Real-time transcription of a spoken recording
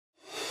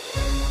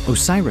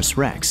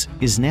OSIRIS-REx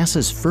is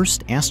NASA's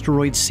first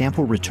asteroid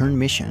sample return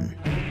mission.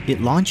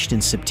 It launched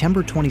in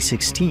September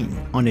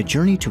 2016 on a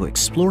journey to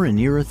explore a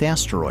near-Earth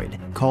asteroid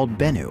called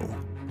Bennu.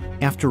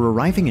 After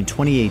arriving in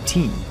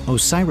 2018,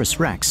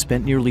 OSIRIS-REx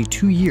spent nearly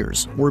 2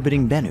 years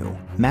orbiting Bennu,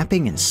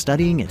 mapping and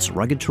studying its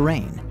rugged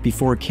terrain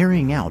before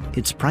carrying out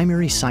its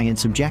primary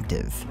science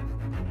objective.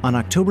 On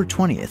October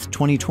 20th,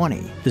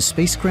 2020, the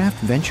spacecraft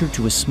ventured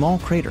to a small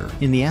crater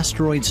in the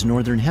asteroid's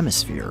northern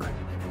hemisphere.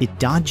 It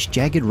dodged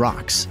jagged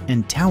rocks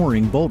and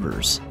towering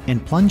boulders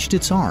and plunged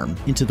its arm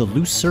into the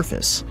loose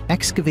surface,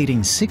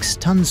 excavating 6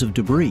 tons of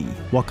debris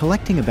while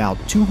collecting about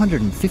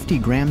 250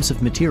 grams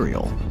of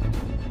material.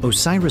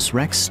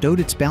 OSIRIS-REx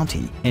stowed its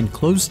bounty and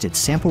closed its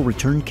sample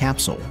return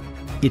capsule.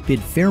 It bid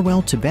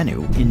farewell to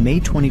Bennu in May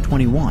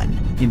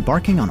 2021,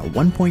 embarking on a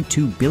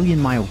 1.2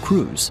 billion-mile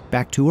cruise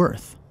back to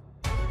Earth.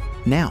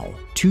 Now,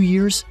 2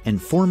 years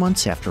and 4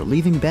 months after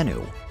leaving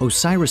Bennu,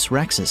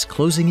 OSIRIS-REx is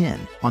closing in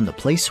on the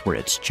place where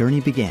its journey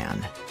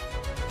began.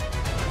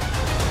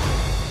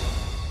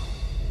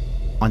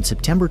 On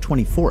September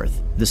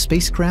 24th, the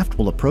spacecraft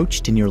will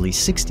approach to nearly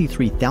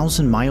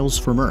 63,000 miles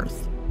from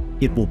Earth.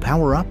 It will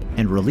power up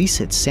and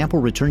release its sample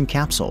return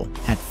capsule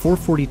at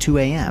 4:42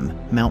 a.m.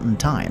 Mountain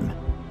Time.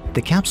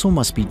 The capsule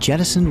must be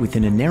jettisoned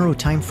within a narrow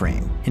time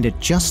frame and at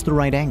just the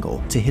right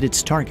angle to hit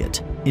its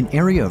target, an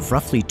area of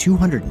roughly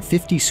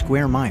 250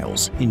 square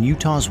miles in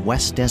Utah's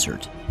West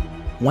Desert.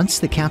 Once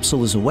the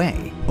capsule is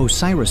away,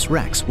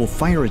 OSIRIS-REx will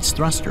fire its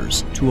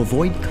thrusters to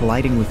avoid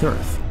colliding with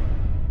Earth.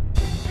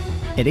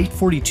 At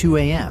 8:42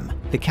 a.m.,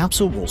 the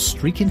capsule will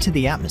streak into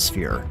the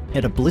atmosphere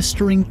at a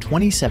blistering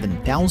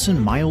 27,000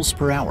 miles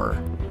per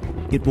hour.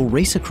 It will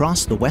race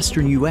across the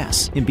western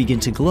U.S. and begin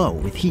to glow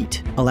with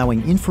heat,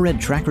 allowing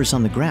infrared trackers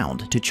on the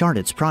ground to chart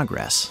its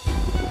progress.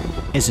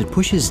 As it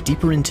pushes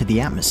deeper into the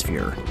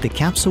atmosphere, the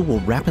capsule will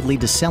rapidly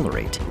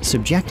decelerate,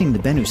 subjecting the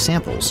Bennu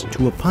samples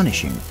to a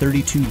punishing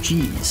 32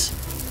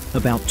 Gs.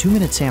 About 2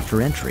 minutes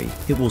after entry,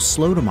 it will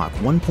slow to Mach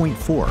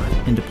 1.4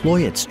 and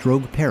deploy its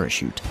drogue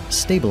parachute,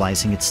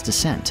 stabilizing its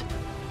descent.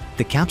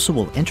 The capsule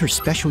will enter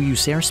special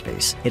use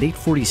airspace at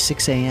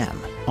 8:46 a.m.,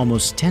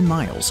 almost 10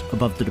 miles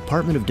above the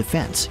Department of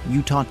Defense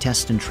Utah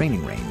Test and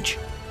Training Range.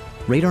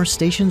 Radar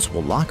stations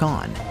will lock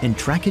on and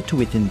track it to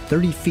within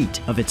 30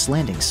 feet of its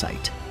landing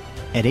site.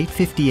 At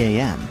 8:50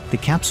 a.m., the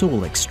capsule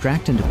will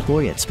extract and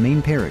deploy its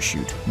main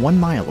parachute 1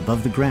 mile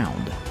above the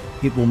ground.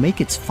 It will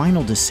make its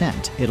final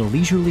descent at a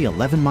leisurely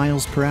 11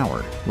 miles per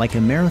hour, like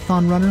a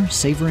marathon runner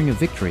savoring a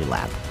victory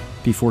lap,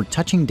 before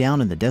touching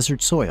down in the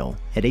desert soil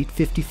at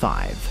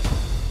 8:55.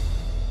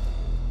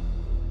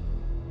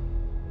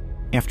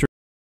 After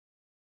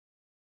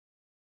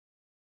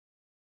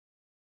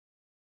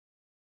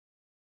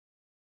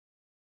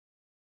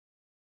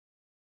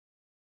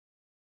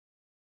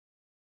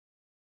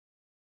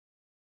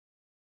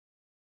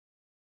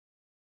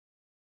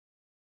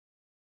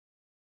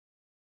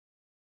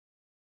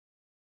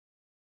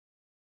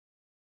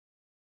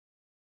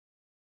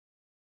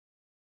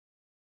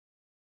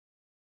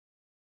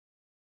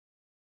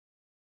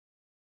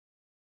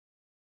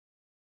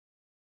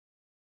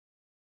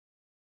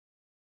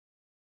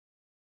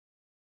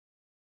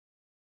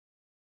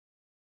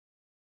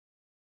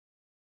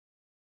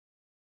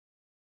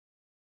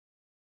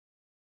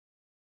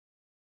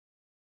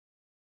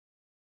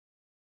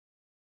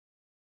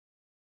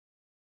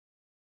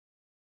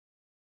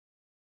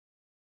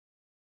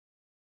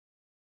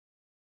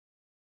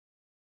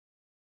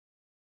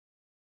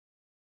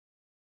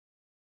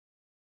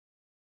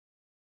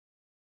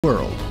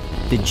world,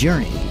 the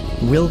journey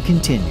will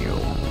continue.